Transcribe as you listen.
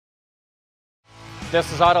This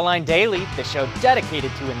is Autoline Daily, the show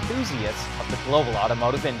dedicated to enthusiasts of the global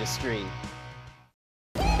automotive industry.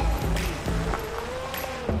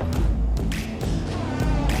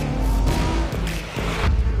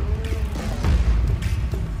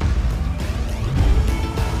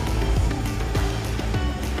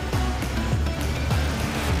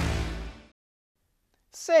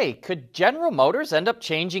 Say, could General Motors end up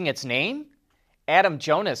changing its name? Adam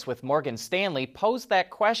Jonas with Morgan Stanley posed that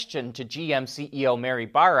question to GM CEO Mary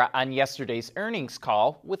Barra on yesterday's earnings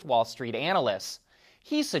call with Wall Street analysts.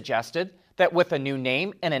 He suggested that with a new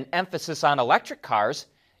name and an emphasis on electric cars,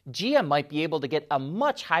 GM might be able to get a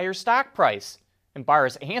much higher stock price. And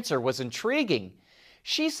Barra's answer was intriguing.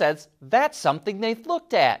 She says that's something they've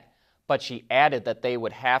looked at, but she added that they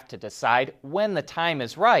would have to decide when the time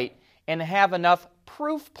is right and have enough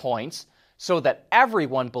proof points so that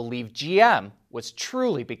everyone believed GM was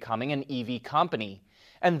truly becoming an EV company.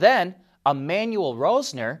 And then Emmanuel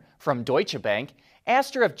Rosner from Deutsche Bank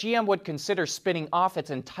asked her if GM would consider spinning off its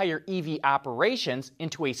entire EV operations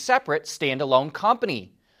into a separate standalone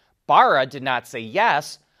company. Barra did not say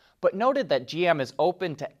yes, but noted that GM is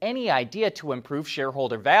open to any idea to improve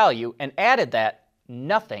shareholder value and added that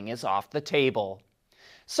nothing is off the table.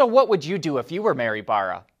 So what would you do if you were Mary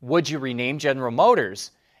Barra? Would you rename General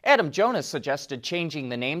Motors? Adam Jonas suggested changing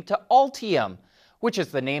the name to Ultium, which is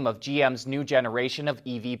the name of GM's new generation of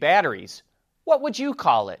EV batteries. What would you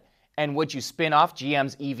call it? And would you spin off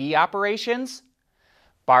GM's EV operations?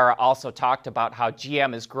 Barra also talked about how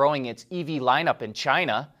GM is growing its EV lineup in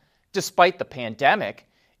China. Despite the pandemic,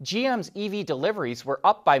 GM's EV deliveries were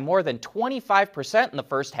up by more than 25% in the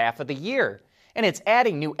first half of the year, and it's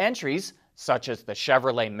adding new entries such as the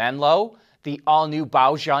Chevrolet Menlo, the all-new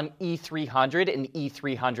Baojun E300 and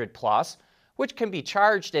E300 Plus, which can be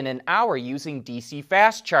charged in an hour using DC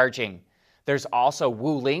fast charging. There's also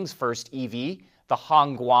Wuling's first EV, the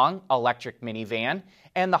Hongguang electric minivan,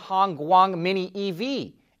 and the Hongguang Mini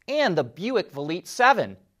EV, and the Buick Velite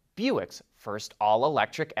 7, Buick's first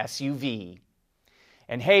all-electric SUV.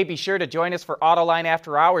 And hey, be sure to join us for Autoline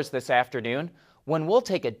After Hours this afternoon, when we'll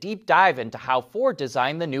take a deep dive into how Ford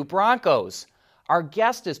designed the new Broncos. Our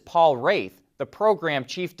guest is Paul Wraith, the program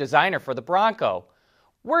chief designer for the Bronco.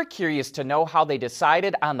 We're curious to know how they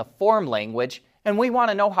decided on the form language, and we want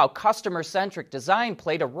to know how customer-centric design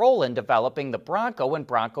played a role in developing the Bronco and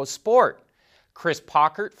Bronco Sport. Chris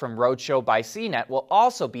Pauckert from Roadshow by CNET will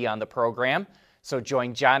also be on the program, so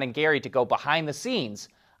join John and Gary to go behind the scenes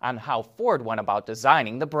on how Ford went about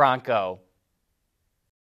designing the Bronco.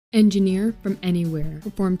 Engineer from anywhere.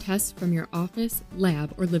 Perform tests from your office,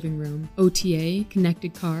 lab, or living room. OTA,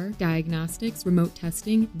 connected car, diagnostics, remote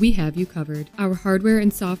testing, we have you covered. Our hardware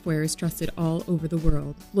and software is trusted all over the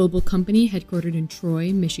world. Global company headquartered in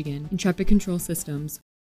Troy, Michigan. Intrepid Control Systems.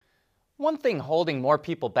 One thing holding more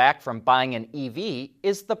people back from buying an EV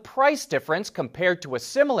is the price difference compared to a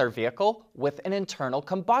similar vehicle with an internal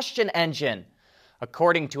combustion engine.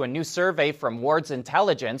 According to a new survey from Ward's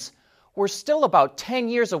Intelligence, we're still about 10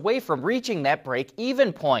 years away from reaching that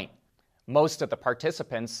break-even point. Most of the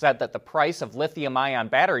participants said that the price of lithium-ion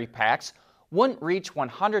battery packs wouldn't reach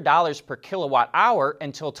 $100 per kilowatt hour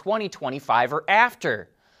until 2025 or after.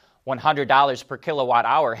 $100 per kilowatt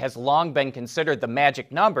hour has long been considered the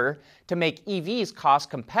magic number to make EVs cost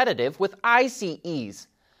competitive with ICEs.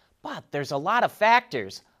 But there's a lot of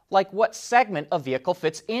factors, like what segment a vehicle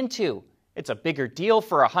fits into. It's a bigger deal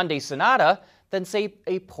for a Hyundai Sonata than, say,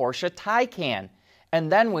 a Porsche Taycan. And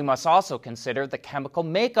then we must also consider the chemical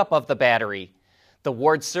makeup of the battery. The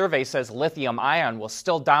Ward survey says lithium-ion will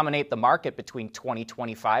still dominate the market between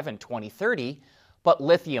 2025 and 2030, but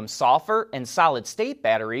lithium-sulfur and solid-state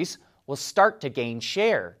batteries will start to gain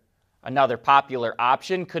share. Another popular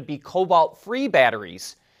option could be cobalt-free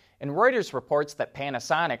batteries. And Reuters reports that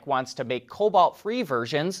Panasonic wants to make cobalt-free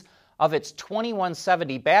versions of its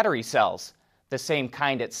 2170 battery cells, the same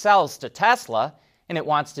kind it sells to Tesla, and it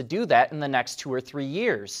wants to do that in the next 2 or 3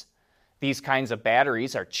 years. These kinds of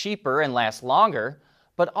batteries are cheaper and last longer,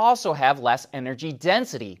 but also have less energy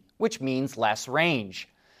density, which means less range.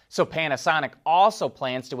 So Panasonic also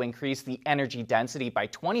plans to increase the energy density by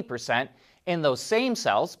 20% in those same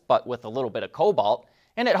cells, but with a little bit of cobalt,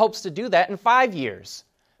 and it hopes to do that in 5 years.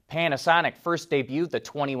 Panasonic first debuted the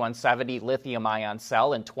 2170 lithium-ion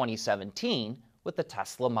cell in 2017 with the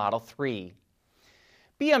Tesla Model 3.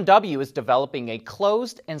 BMW is developing a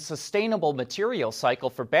closed and sustainable material cycle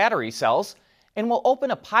for battery cells and will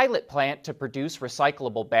open a pilot plant to produce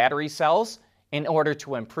recyclable battery cells in order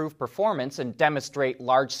to improve performance and demonstrate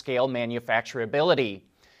large-scale manufacturability.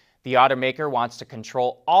 The automaker wants to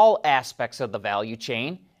control all aspects of the value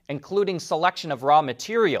chain, including selection of raw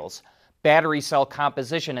materials, battery cell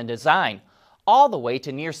composition and design, all the way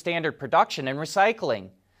to near standard production and recycling.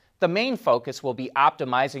 The main focus will be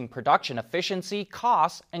optimizing production efficiency,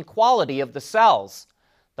 costs, and quality of the cells.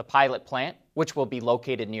 The pilot plant, which will be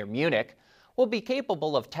located near Munich, will be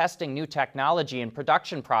capable of testing new technology and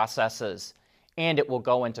production processes, and it will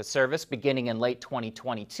go into service beginning in late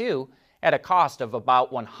 2022 at a cost of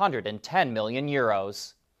about 110 million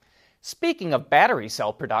euros. Speaking of battery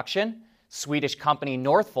cell production, Swedish company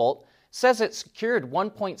Northvolt says it secured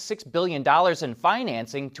 $1.6 billion in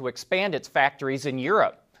financing to expand its factories in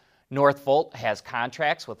Europe. Northvolt has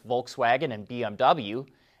contracts with Volkswagen and BMW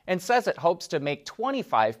and says it hopes to make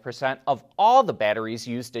 25% of all the batteries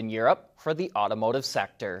used in Europe for the automotive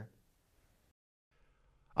sector.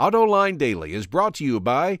 AutoLine Daily is brought to you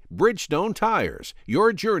by Bridgestone Tires,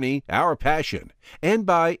 your journey, our passion, and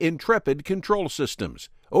by Intrepid Control Systems,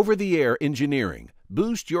 over-the-air engineering.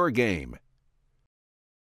 Boost your game.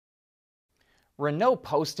 Renault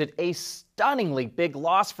posted a stunningly big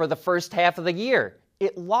loss for the first half of the year.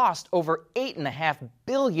 It lost over $8.5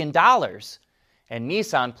 billion. And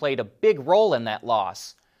Nissan played a big role in that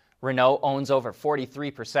loss. Renault owns over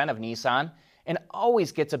 43% of Nissan and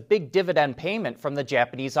always gets a big dividend payment from the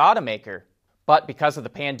Japanese automaker. But because of the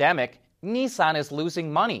pandemic, Nissan is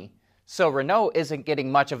losing money, so Renault isn't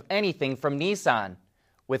getting much of anything from Nissan.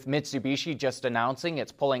 With Mitsubishi just announcing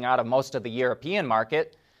it's pulling out of most of the European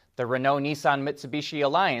market, the Renault-Nissan-Mitsubishi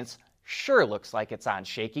alliance sure looks like it's on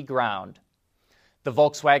shaky ground. The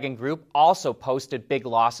Volkswagen Group also posted big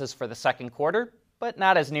losses for the second quarter, but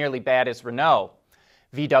not as nearly bad as Renault.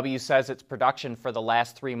 VW says its production for the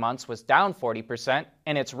last 3 months was down 40%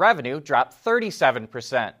 and its revenue dropped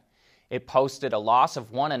 37%. It posted a loss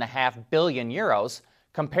of 1.5 billion euros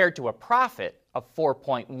compared to a profit of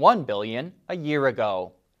 4.1 billion a year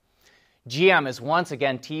ago. GM is once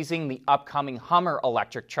again teasing the upcoming Hummer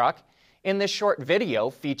electric truck. In this short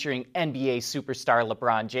video featuring NBA superstar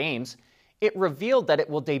LeBron James, it revealed that it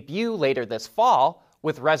will debut later this fall,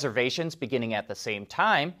 with reservations beginning at the same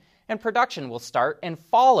time, and production will start in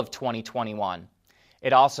fall of 2021.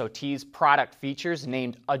 It also teased product features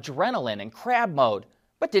named Adrenaline and Crab Mode,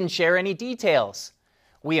 but didn't share any details.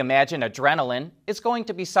 We imagine Adrenaline is going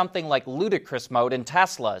to be something like Ludicrous Mode in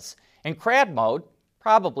Teslas, and Crab Mode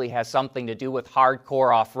probably has something to do with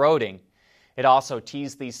hardcore off-roading. It also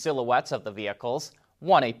teased these silhouettes of the vehicles,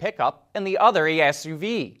 one a pickup and the other a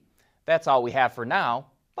SUV. That's all we have for now,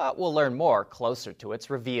 but we'll learn more closer to its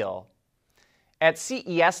reveal. At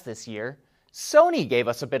CES this year, Sony gave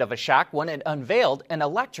us a bit of a shock when it unveiled an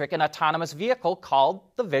electric and autonomous vehicle called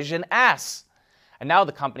the Vision S. And now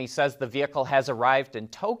the company says the vehicle has arrived in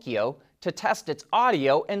Tokyo to test its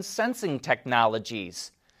audio and sensing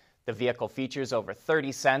technologies. The vehicle features over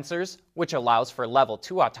 30 sensors, which allows for level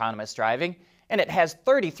 2 autonomous driving, and it has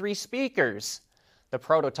 33 speakers. The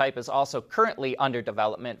prototype is also currently under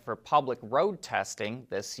development for public road testing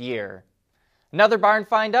this year. Another barn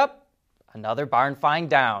find up, another barn find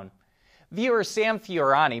down. Viewer Sam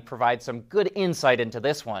Fiorani provides some good insight into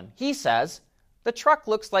this one. He says, the truck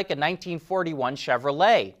looks like a 1941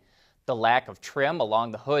 Chevrolet. The lack of trim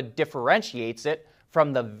along the hood differentiates it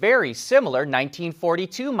from the very similar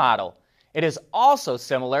 1942 model. It is also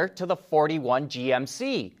similar to the 41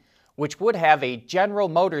 GMC, which would have a General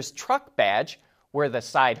Motors truck badge where the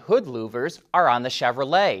side hood louvers are on the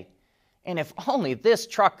Chevrolet. And if only this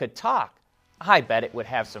truck could talk, I bet it would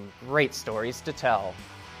have some great stories to tell.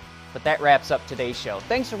 But that wraps up today's show.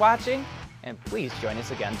 Thanks for watching, and please join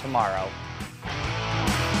us again tomorrow.